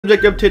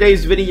Subject of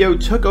today's video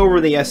took over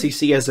the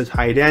SEC as a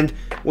tight end,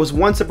 was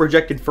once a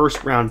projected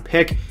first-round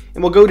pick,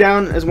 and will go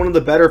down as one of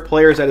the better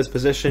players at his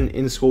position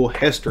in school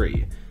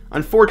history.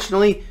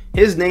 Unfortunately,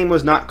 his name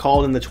was not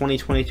called in the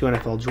 2022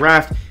 NFL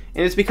Draft,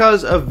 and it's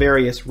because of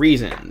various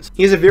reasons.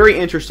 He has a very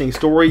interesting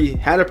story,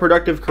 had a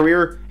productive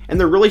career, and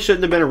there really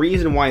shouldn't have been a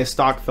reason why his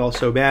stock fell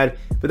so bad,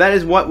 but that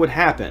is what would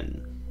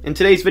happen. In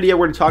today's video,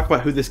 we're going to talk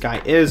about who this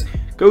guy is,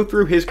 go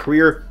through his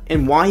career,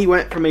 and why he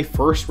went from a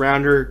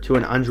first-rounder to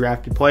an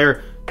undrafted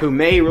player who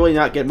may really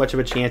not get much of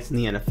a chance in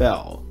the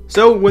NFL.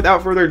 So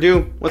without further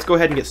ado, let's go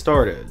ahead and get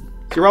started.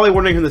 So you're probably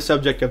wondering who the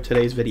subject of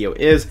today's video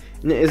is,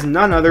 and it is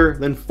none other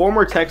than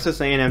former Texas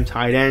A&M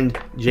tight end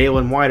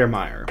Jalen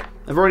Wydermeyer.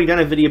 I've already done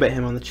a video about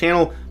him on the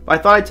channel, but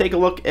I thought I'd take a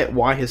look at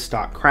why his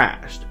stock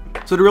crashed.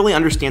 So to really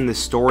understand this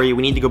story,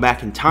 we need to go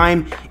back in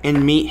time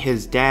and meet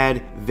his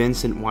dad,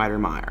 Vincent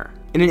Wydermeyer.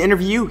 In an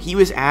interview, he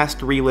was asked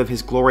to relive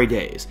his glory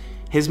days.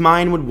 His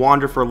mind would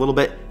wander for a little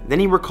bit, then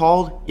he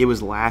recalled it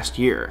was last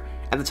year.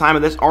 At the time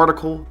of this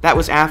article, that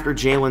was after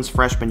Jalen's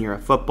freshman year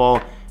of football,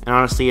 and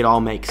honestly it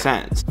all makes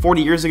sense.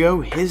 40 years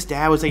ago, his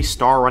dad was a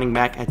star running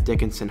back at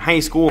Dickinson High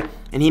School,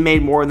 and he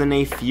made more than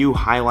a few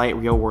highlight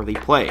reel-worthy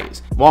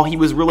plays. While he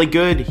was really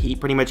good, he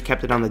pretty much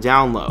kept it on the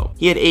down low.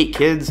 He had 8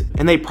 kids,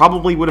 and they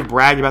probably would have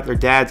bragged about their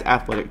dad's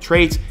athletic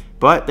traits,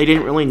 but they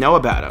didn't really know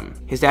about him.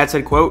 His dad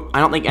said, quote, "I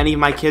don't think any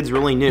of my kids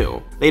really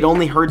knew. They'd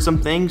only heard some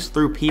things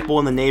through people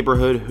in the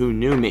neighborhood who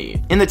knew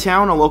me." In the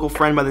town, a local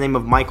friend by the name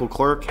of Michael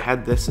Clerk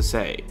had this to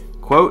say,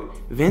 quote,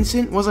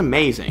 "Vincent was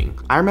amazing.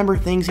 I remember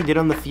things he did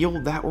on the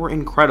field that were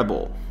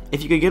incredible.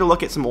 If you could get a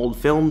look at some old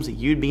films,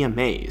 you'd be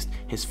amazed.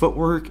 His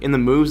footwork and the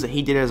moves that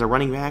he did as a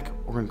running back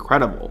were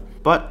incredible."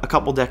 But a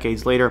couple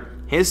decades later,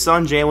 his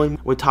son Jalen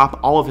would top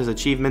all of his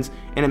achievements,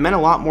 and it meant a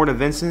lot more to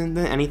Vincent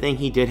than anything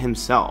he did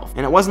himself.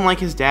 And it wasn't like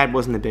his dad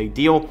wasn't a big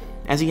deal,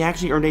 as he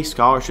actually earned a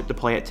scholarship to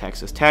play at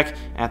Texas Tech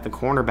at the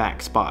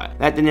cornerback spot.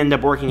 That didn't end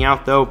up working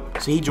out though,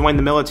 so he joined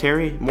the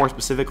military, more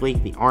specifically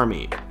the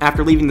Army.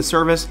 After leaving the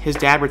service, his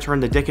dad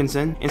returned to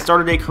Dickinson and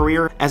started a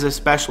career as a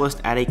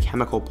specialist at a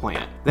chemical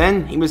plant.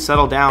 Then he would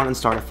settle down and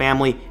start a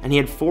family, and he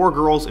had 4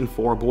 girls and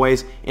 4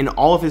 boys, and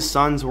all of his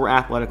sons were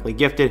athletically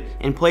gifted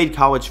and played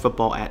college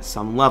football at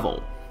some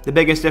level. The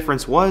biggest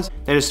difference was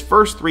that his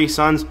first 3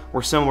 sons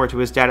were similar to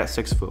his dad at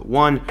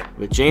 6'1",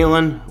 but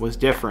Jalen was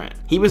different.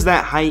 He was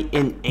that height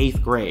in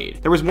 8th grade.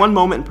 There was one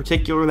moment in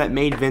particular that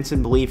made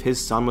Vincent believe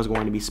his son was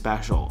going to be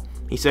special.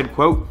 He said,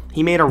 quote,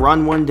 "He made a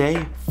run one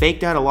day,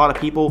 faked out a lot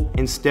of people,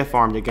 and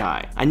stiff-armed a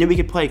guy. I knew he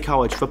could play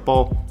college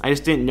football, I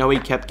just didn't know he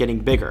kept getting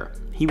bigger."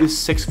 He was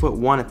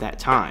 6'1" at that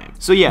time.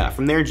 So yeah,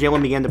 from there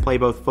Jalen began to play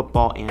both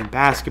football and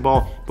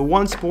basketball, but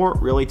one sport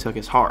really took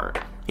his heart.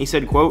 He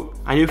said, quote,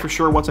 "I knew for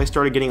sure once I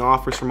started getting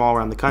offers from all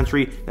around the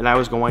country that I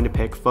was going to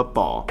pick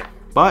football.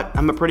 But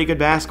I'm a pretty good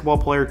basketball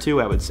player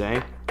too, I would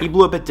say." He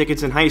blew up at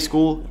Dickinson High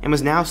School and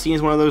was now seen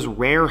as one of those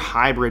rare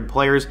hybrid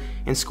players,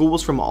 and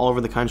schools from all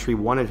over the country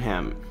wanted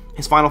him.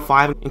 His final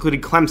 5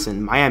 included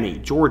Clemson, Miami,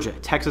 Georgia,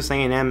 Texas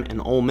A&M,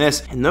 and Ole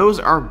Miss, and those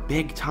are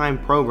big-time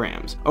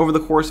programs. Over the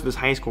course of his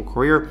high school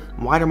career,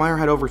 Wydermeyer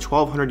had over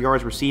 1,200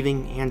 yards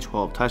receiving and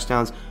 12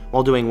 touchdowns,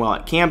 while doing well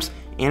at camps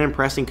and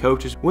impressing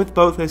coaches with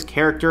both his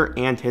character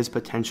and his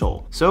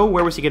potential. So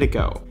where was he going to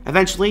go?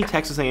 Eventually,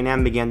 Texas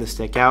A&M began to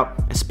stick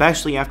out,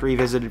 especially after he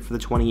visited for the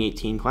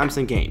 2018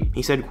 Clemson game.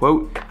 He said,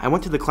 quote, "I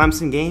went to the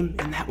Clemson game,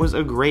 and that was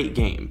a great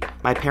game.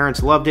 My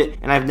parents loved it,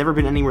 and I've never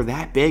been anywhere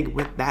that big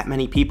with that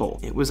many people.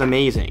 It was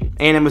amazing.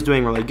 A&M was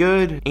doing really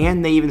good,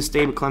 and they even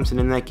stayed with Clemson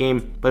in that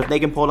game, but if they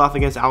can pull it off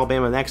against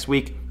Alabama next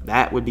week,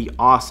 that would be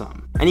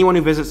awesome." Anyone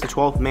who visits the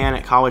 12th Man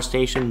at College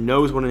Station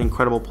knows what an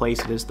incredible place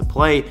it is to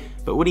play,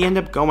 but would he end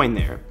up going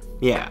there?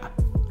 Yeah.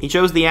 He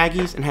chose the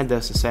Aggies and had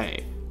this to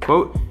say,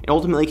 quote, "It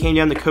ultimately came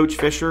down to Coach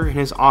Fisher and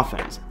his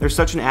offense. There's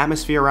such an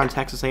atmosphere around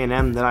Texas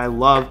A&M that I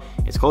love,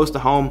 it's close to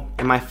home,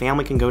 and my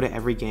family can go to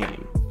every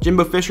game."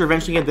 Jimbo Fisher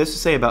eventually had this to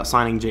say about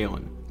signing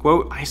Jalen.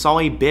 Quote, "I saw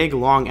a big,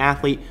 long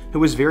athlete who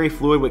was very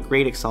fluid with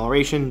great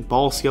acceleration,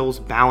 ball skills,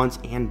 balance,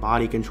 and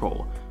body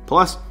control.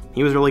 Plus,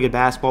 he was a really good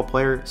basketball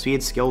player, so he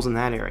had skills in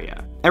that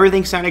area."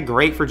 Everything sounded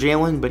great for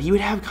Jalen, but he would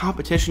have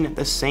competition at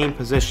the same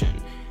position.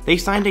 They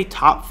signed a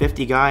top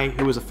 50 guy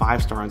who was a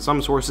 5-star in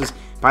some sources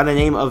by the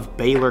name of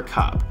Baylor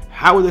Cupp.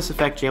 How would this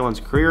affect Jalen's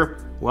career?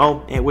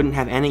 Well, it wouldn't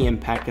have any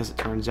impact as it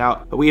turns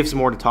out, but we have some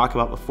more to talk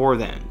about before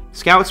then.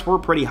 Scouts were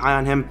pretty high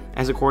on him,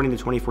 as according to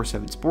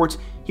 24/7 Sports,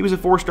 he was a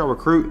 4-star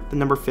recruit, the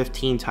number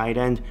 15 tight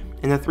end,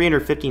 and the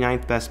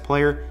 359th best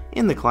player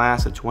in the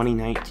class of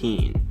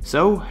 2019.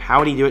 So how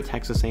would he do at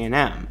Texas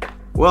A&M?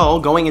 Well,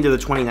 going into the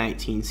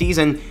 2019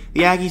 season,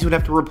 the Aggies would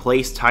have to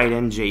replace tight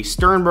end Jay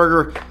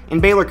Sternberger,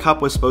 and Baylor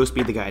Cupp was supposed to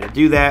be the guy to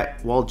do that,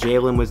 while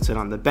Jalen would sit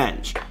on the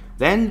bench.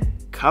 Then,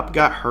 Cupp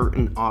got hurt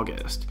in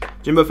August.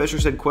 Jimbo Fisher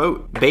said,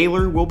 quote,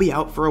 "Baylor will be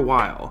out for a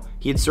while.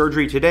 He had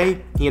surgery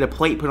today, he had a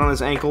plate put on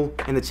his ankle,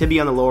 and the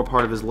tibia on the lower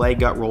part of his leg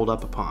got rolled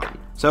up upon.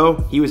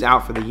 So he was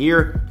out for the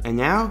year, and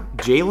now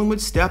Jalen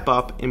would step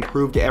up and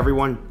prove to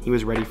everyone he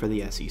was ready for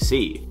the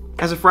SEC.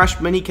 As a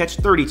freshman, he catch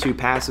 32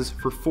 passes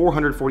for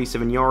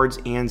 447 yards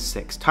and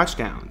 6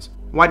 touchdowns.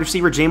 Wide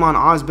receiver Jamon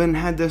Osborne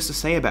had this to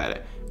say about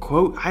it.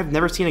 Quote, "I've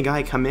never seen a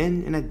guy come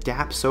in and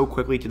adapt so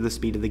quickly to the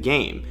speed of the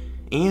game.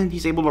 And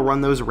he's able to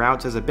run those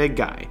routes as a big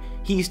guy.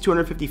 He's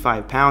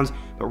 255 pounds,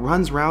 but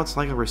runs routes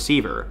like a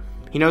receiver.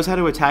 He knows how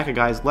to attack a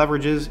guy's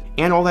leverages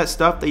and all that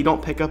stuff that you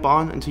don't pick up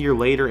on until you're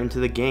later into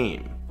the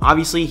game."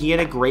 Obviously, he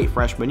had a great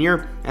freshman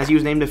year, as he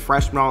was named a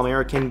Freshman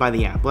All-American by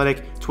The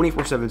Athletic,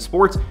 24/7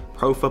 Sports,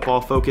 Pro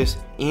Football Focus,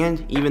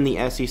 and even the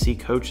SEC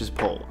Coaches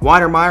Poll.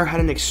 Wydermeyer had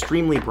an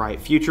extremely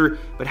bright future,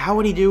 but how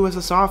would he do as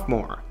a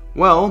sophomore?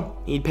 Well,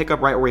 he'd pick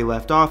up right where he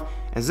left off,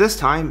 as this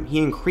time he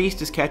increased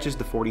his catches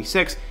to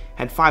 46,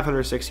 had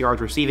 506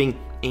 yards receiving,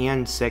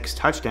 and 6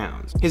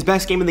 touchdowns. His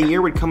best game of the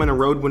year would come in a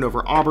road win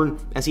over Auburn,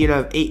 as he'd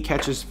have 8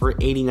 catches for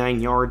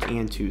 89 yards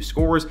and 2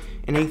 scores,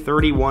 in a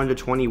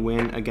 31-20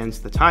 win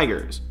against the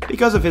Tigers.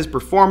 Because of his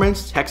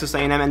performance, Texas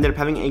A&M ended up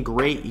having a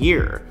great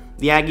year.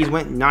 The Aggies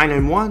went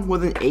 9-1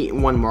 with an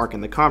 8-1 mark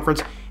in the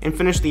conference, and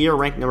finished the year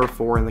ranked number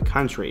 4 in the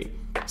country.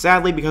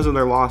 Sadly, because of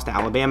their loss to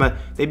Alabama,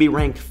 they'd be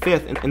ranked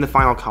 5th in the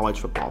final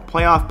college football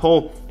playoff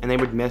poll, and they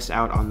would miss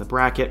out on the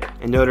bracket,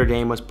 and Notre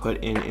Dame was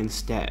put in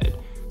instead.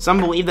 Some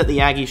believe that the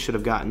Aggies should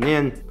have gotten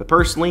in, but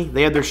personally,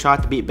 they had their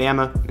shot to beat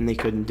Bama, and they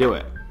couldn't do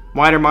it.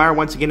 Wydermeyer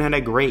once again had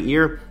a great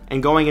year,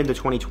 and going into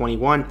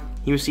 2021,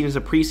 he was seen as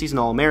a preseason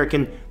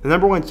All-American, the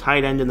number 1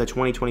 tight end in the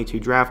 2022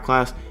 draft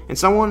class, and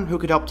someone who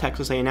could help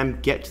Texas A&M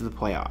get to the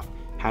playoff.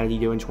 How did he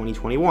do in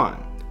 2021?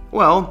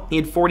 Well, he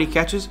had 40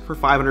 catches for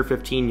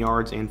 515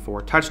 yards and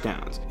 4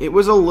 touchdowns. It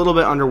was a little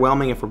bit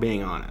underwhelming if we're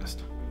being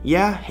honest.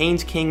 Yeah,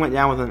 Haynes King went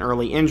down with an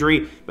early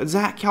injury, but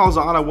Zach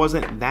Calzada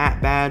wasn't that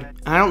bad,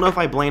 and I don't know if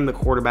I blame the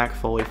quarterback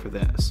fully for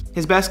this.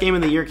 His best game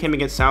of the year came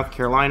against South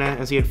Carolina,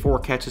 as he had 4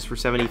 catches for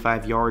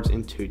 75 yards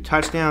and 2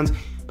 touchdowns,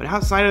 but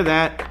outside of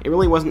that, it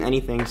really wasn't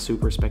anything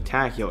super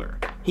spectacular.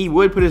 He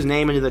would put his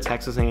name into the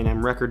Texas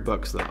A&M record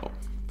books though.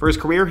 For his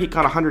career, he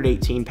caught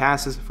 118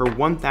 passes for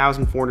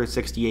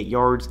 1,468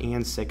 yards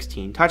and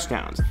 16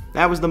 touchdowns.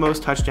 That was the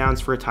most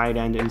touchdowns for a tight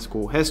end in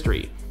school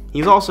history. He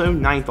was also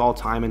 9th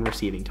all-time in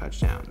receiving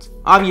touchdowns.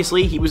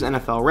 Obviously, he was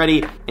NFL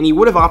ready, and he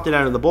would have opted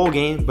out of the bowl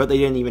game, but they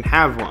didn't even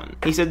have one.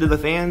 He said to the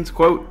fans,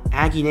 quote,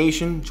 "Aggie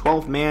Nation,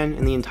 12th man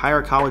in the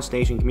entire College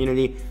Station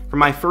community. From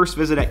my first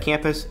visit at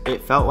campus,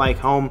 it felt like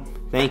home.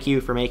 Thank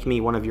you for making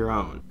me one of your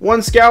own."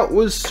 One scout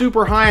was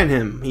super high on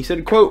him. He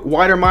said, quote,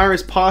 "Wydermeyer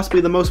is possibly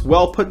the most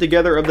well put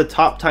together of the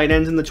top tight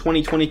ends in the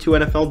 2022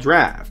 NFL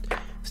draft.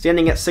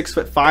 Standing at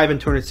 6'5"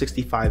 and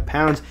 265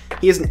 pounds,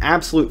 he is an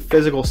absolute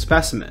physical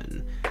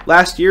specimen.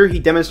 Last year, he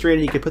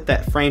demonstrated he could put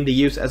that frame to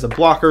use as a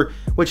blocker,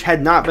 which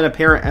had not been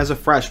apparent as a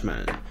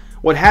freshman.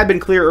 What had been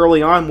clear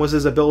early on was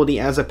his ability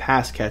as a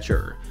pass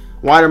catcher.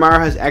 Wydermeyer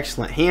has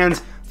excellent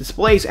hands,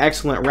 displays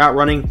excellent route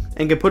running,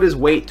 and can put his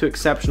weight to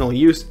exceptional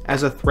use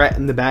as a threat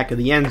in the back of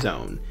the end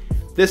zone.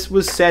 This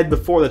was said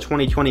before the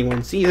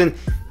 2021 season,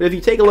 but if you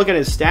take a look at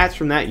his stats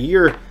from that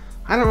year,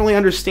 I don't really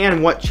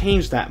understand what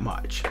changed that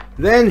much.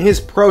 Then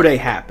his pro day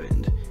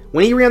happened.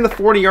 When he ran the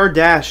 40-yard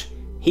dash,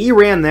 he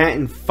ran that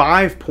in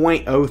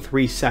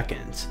 5.03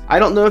 seconds. I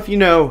don't know if you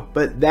know,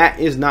 but that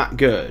is not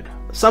good.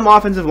 Some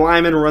offensive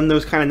linemen run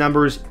those kind of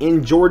numbers,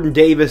 and Jordan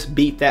Davis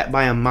beat that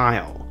by a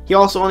mile. He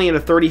also only had a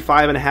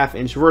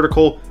 35.5-inch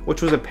vertical,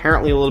 which was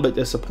apparently a little bit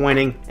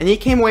disappointing, and he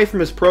came away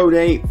from his pro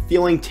day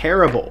feeling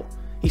terrible.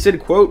 He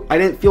said, quote, "I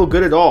didn't feel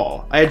good at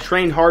all. I had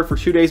trained hard for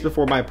 2 days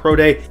before my pro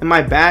day, and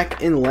my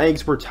back and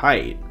legs were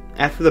tight.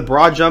 After the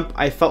broad jump,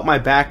 I felt my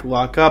back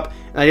lock up,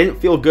 and I didn't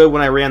feel good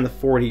when I ran the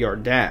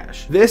 40-yard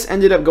dash." This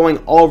ended up going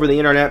all over the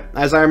internet,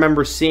 as I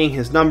remember seeing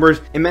his numbers,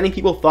 and many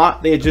people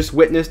thought they had just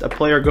witnessed a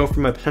player go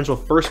from a potential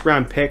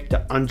first-round pick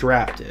to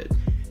undrafted.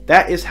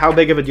 That is how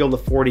big of a deal the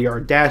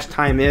 40-yard dash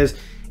time is,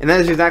 and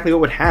that is exactly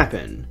what would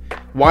happen.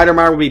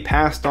 Wydermeyer would be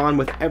passed on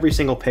with every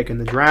single pick in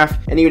the draft,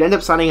 and he would end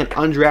up signing an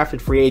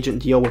undrafted free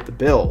agent deal with the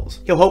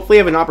Bills. He'll hopefully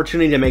have an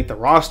opportunity to make the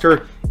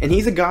roster, and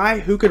he's a guy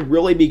who could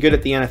really be good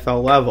at the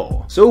NFL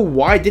level. So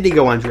why did he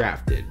go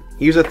undrafted?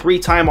 He was a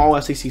 3-time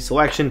All-SEC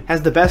selection,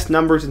 has the best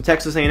numbers in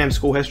Texas A&M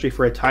school history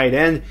for a tight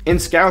end, and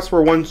scouts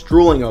were once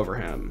drooling over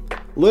him.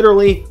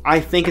 Literally, I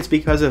think it's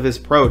because of his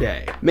pro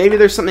day. Maybe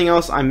there's something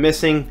else I'm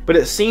missing, but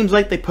it seems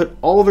like they put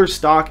all their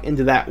stock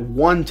into that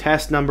one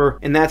test number,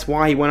 and that's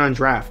why he went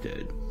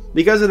undrafted.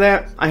 Because of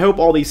that, I hope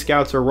all these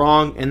scouts are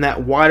wrong, and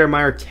that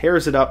Wydermeyer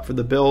tears it up for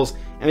the Bills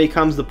and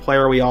becomes the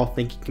player we all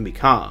think he can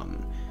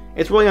become.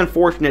 It's really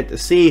unfortunate to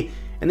see,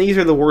 and these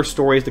are the worst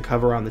stories to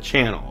cover on the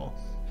channel.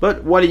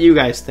 But what do you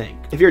guys think?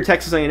 If you're a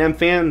Texas A&M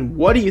fan,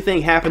 what do you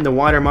think happened to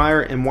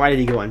Wydermeyer, and why did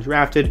he go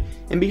undrafted?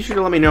 And be sure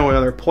to let me know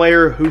another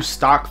player whose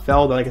stock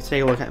fell that I can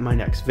take a look at in my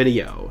next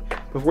video.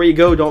 Before you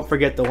go, don't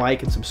forget to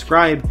like and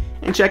subscribe,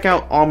 and check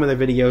out all my other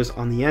videos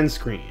on the end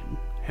screen.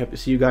 I hope to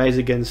see you guys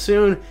again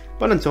soon,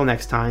 but until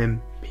next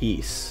time,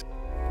 peace.